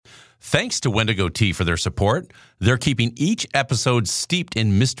Thanks to Wendigo Tea for their support. They're keeping each episode steeped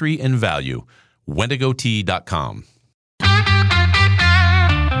in mystery and value. WendigoTea.com.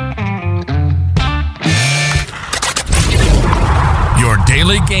 Your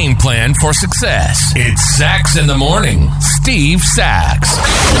daily game plan for success. It's Sax in the Morning. Steve Sax.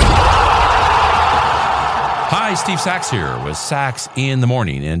 Hi, Steve Sax here with Sax in the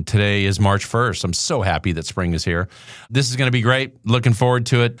Morning, and today is March 1st. I'm so happy that spring is here. This is going to be great. Looking forward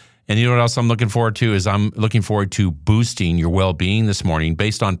to it. And you know what else I'm looking forward to is I'm looking forward to boosting your well-being this morning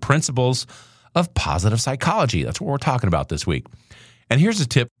based on principles of positive psychology. That's what we're talking about this week. And here's a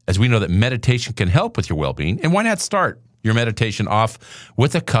tip, as we know that meditation can help with your well-being, and why not start your meditation off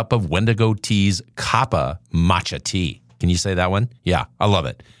with a cup of Wendigo Tea's Kappa matcha tea. Can you say that one? Yeah, I love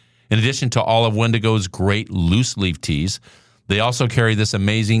it. In addition to all of Wendigo's great loose leaf teas, they also carry this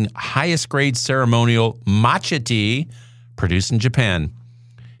amazing highest grade ceremonial matcha tea produced in Japan.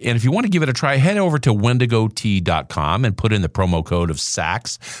 And if you want to give it a try, head over to wendigotea.com and put in the promo code of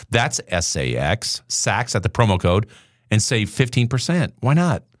SAX. That's S-A-X, SAX at the promo code, and save 15%. Why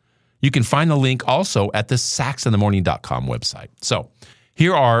not? You can find the link also at the saxinthemorning.com website. So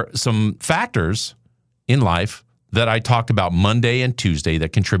here are some factors in life that I talked about Monday and Tuesday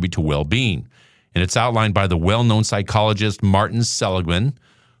that contribute to well-being. And it's outlined by the well-known psychologist Martin Seligman,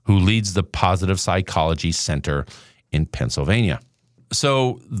 who leads the Positive Psychology Center in Pennsylvania.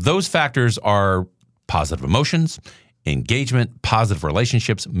 So those factors are positive emotions, engagement, positive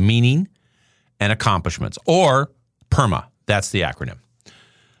relationships, meaning, and accomplishments, or PERMA. That's the acronym.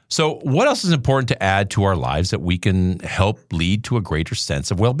 So what else is important to add to our lives that we can help lead to a greater sense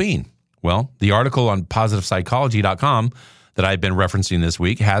of well-being? Well, the article on positivepsychology.com that I've been referencing this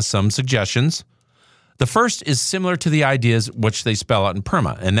week has some suggestions. The first is similar to the ideas which they spell out in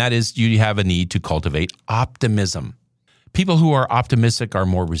PERMA, and that is you have a need to cultivate optimism. People who are optimistic are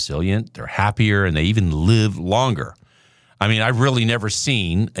more resilient, they're happier, and they even live longer. I mean, I've really never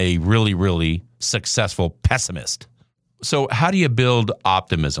seen a really, really successful pessimist. So how do you build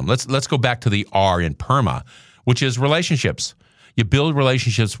optimism? Let's go back to the R in PERMA, which is relationships. You build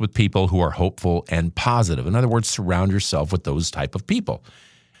relationships with people who are hopeful and positive. In other words, surround yourself with those type of people.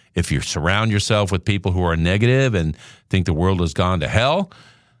 If you surround yourself with people who are negative and think the world has gone to hell,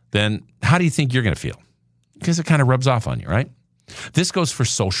 then how do you think you're going to feel? Because it kind of rubs off on you, right? This goes for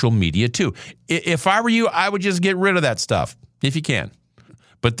social media too. If I were you, I would just get rid of that stuff if you can.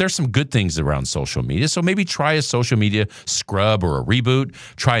 But there's some good things around social media. So maybe try a social media scrub or a reboot.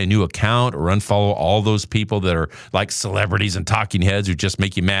 Try a new account or unfollow all those people that are like celebrities and talking heads who just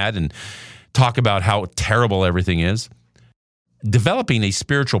make you mad and talk about how terrible everything is. Developing a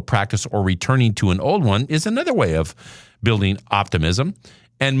spiritual practice or returning to an old one is another way of building optimism.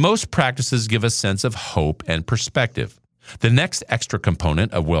 And most practices give a sense of hope and perspective. The next extra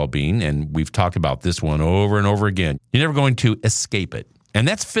component of well-being, and we've talked about this one over and over again, you're never going to escape it. And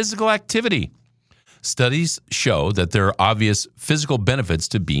that's physical activity. Studies show that there are obvious physical benefits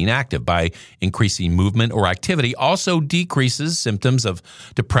to being active. By increasing movement or activity also decreases symptoms of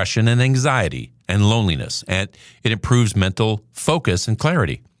depression and anxiety and loneliness, and it improves mental focus and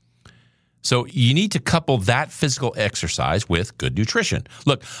clarity. So you need to couple that physical exercise with good nutrition.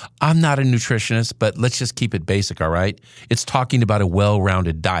 Look, I'm not a nutritionist, but let's just keep it basic, all right? It's talking about a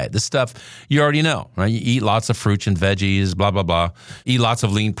well-rounded diet. This stuff you already know, right? You eat lots of fruits and veggies, blah, blah, blah. Eat lots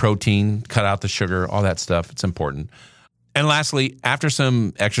of lean protein, cut out the sugar, all that stuff. It's important. And lastly, after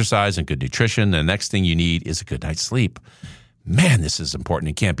some exercise and good nutrition, the next thing you need is a good night's sleep. Man, this is important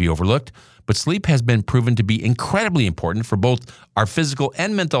and can't be overlooked. But sleep has been proven to be incredibly important for both our physical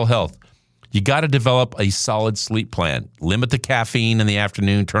and mental health. You got to develop a solid sleep plan. Limit the caffeine in the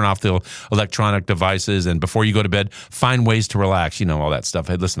afternoon, turn off the electronic devices, and before you go to bed, find ways to relax, you know, all that stuff.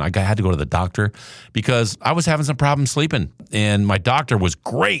 Hey, listen, I had to go to the doctor because I was having some problems sleeping, and my doctor was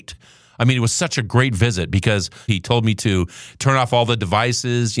great. I mean, it was such a great visit because he told me to turn off all the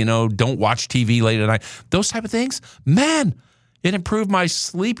devices, you know, don't watch TV late at night. Those type of things, man, it improved my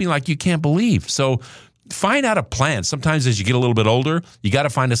sleeping like you can't believe. So find out a plan. Sometimes as you get a little bit older, you got to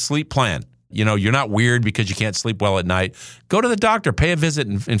find a sleep plan. You know, you're not weird because you can't sleep well at night. Go to the doctor, pay a visit,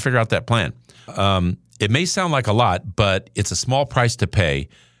 and figure out that plan. It may sound like a lot, but it's a small price to pay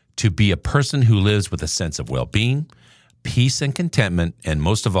to be a person who lives with a sense of well-being, peace and contentment, and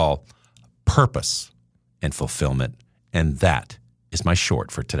most of all, purpose and fulfillment. And that is my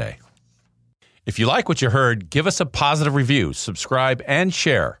short for today. If you like what you heard, give us a positive review, subscribe, and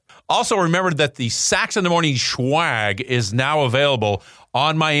share. Also, remember that the Sax in the Morning swag is now available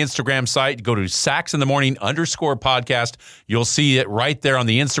on my Instagram site. Go to saxinthemorning_podcast. You'll see it right there on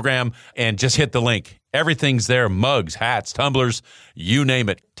the Instagram, and just hit the link. Everything's there. Mugs, hats, tumblers, you name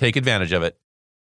it. Take advantage of it.